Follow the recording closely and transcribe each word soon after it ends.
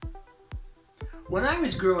When I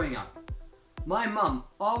was growing up, my mom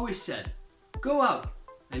always said, go out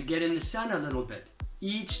and get in the sun a little bit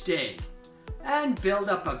each day and build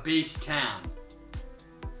up a base tan.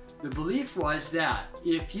 The belief was that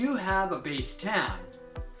if you have a base tan,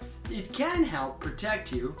 it can help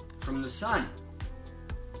protect you from the sun.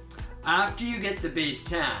 After you get the base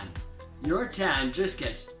tan, your tan just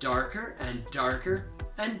gets darker and darker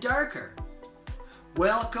and darker.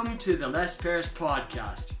 Welcome to the Les Paris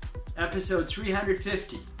Podcast, episode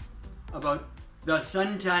 350, about the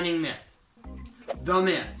sun tanning myth. The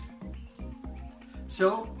myth.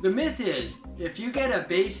 So, the myth is, if you get a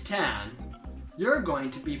base tan, you're going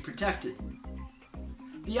to be protected.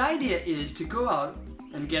 The idea is to go out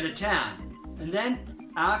and get a tan, and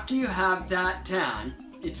then after you have that tan,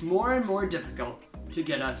 it's more and more difficult to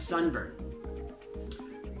get a sunburn.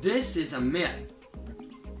 This is a myth.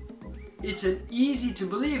 It's an easy to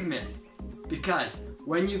believe myth because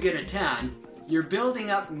when you get a tan, you're building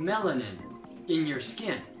up melanin in your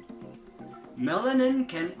skin. Melanin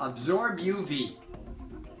can absorb UV.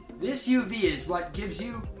 This UV is what gives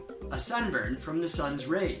you a sunburn from the sun's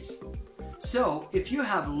rays. So, if you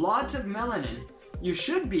have lots of melanin, you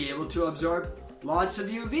should be able to absorb lots of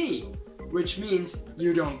UV, which means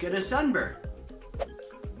you don't get a sunburn.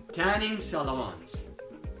 Tanning salons.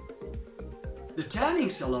 The tanning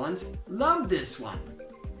salons love this one.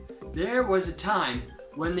 There was a time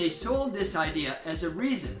when they sold this idea as a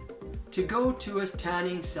reason to go to a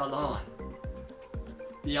tanning salon.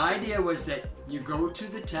 The idea was that you go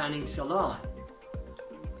to the tanning salon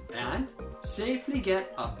and safely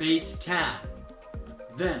get a base tan.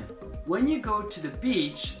 Then, when you go to the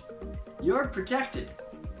beach, you're protected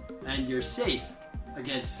and you're safe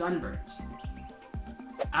against sunburns.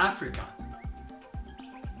 Africa.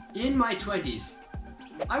 In my 20s,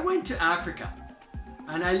 I went to Africa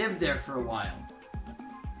and I lived there for a while.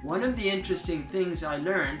 One of the interesting things I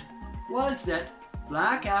learned was that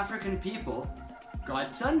black African people got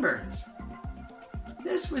sunburns.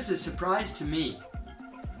 This was a surprise to me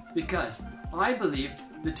because I believed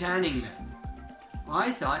the tanning myth.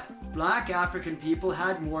 I thought black African people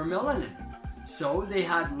had more melanin, so they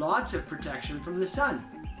had lots of protection from the sun,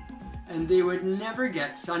 and they would never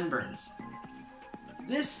get sunburns.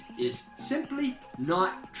 This is simply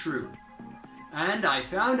not true, and I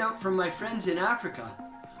found out from my friends in Africa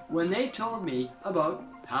when they told me about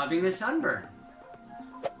having a sunburn.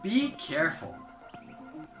 Be careful.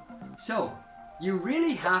 So, you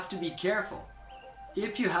really have to be careful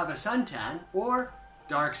if you have a suntan or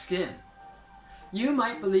dark skin. You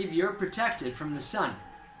might believe you're protected from the sun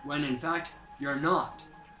when in fact you're not.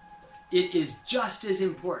 It is just as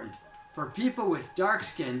important for people with dark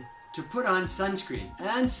skin to put on sunscreen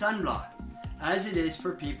and sunblock as it is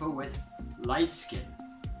for people with light skin.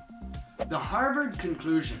 The Harvard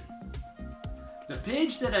conclusion. The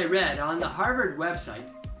page that I read on the Harvard website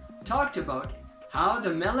talked about how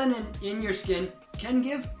the melanin in your skin can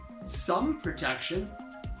give some protection.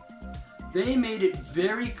 They made it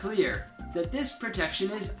very clear that this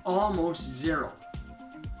protection is almost zero.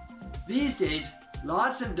 These days,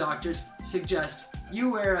 lots of doctors suggest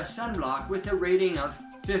you wear a sunblock with a rating of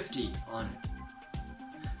 50 on it.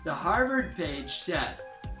 The Harvard page said,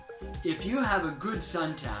 if you have a good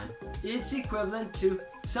suntan, it's equivalent to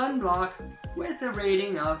sunblock with a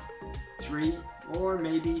rating of 3 or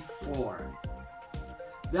maybe 4.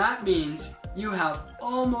 That means you have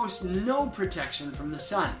almost no protection from the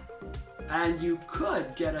sun, and you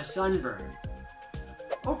could get a sunburn.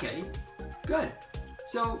 Okay, good.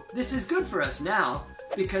 So this is good for us now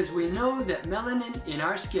because we know that melanin in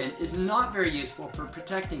our skin is not very useful for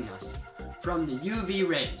protecting us from the UV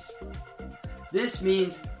rays. This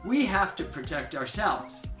means we have to protect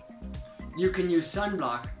ourselves. You can use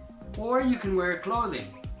sunblock or you can wear clothing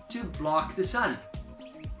to block the sun.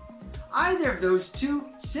 Either of those two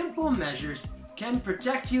simple measures can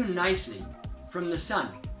protect you nicely from the sun,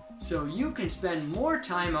 so you can spend more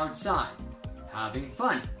time outside having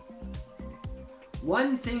fun.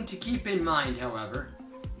 One thing to keep in mind, however,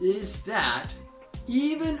 is that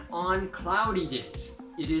even on cloudy days,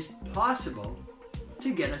 it is possible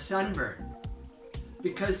to get a sunburn.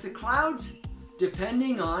 Because the clouds,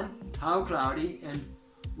 depending on how cloudy and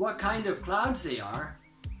what kind of clouds they are,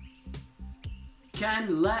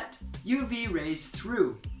 can let UV rays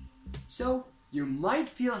through. So you might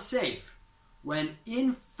feel safe when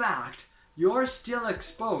in fact you're still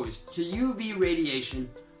exposed to UV radiation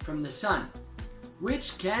from the sun,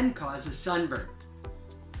 which can cause a sunburn.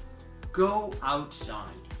 Go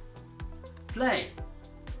outside, play,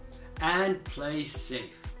 and play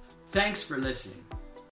safe. Thanks for listening.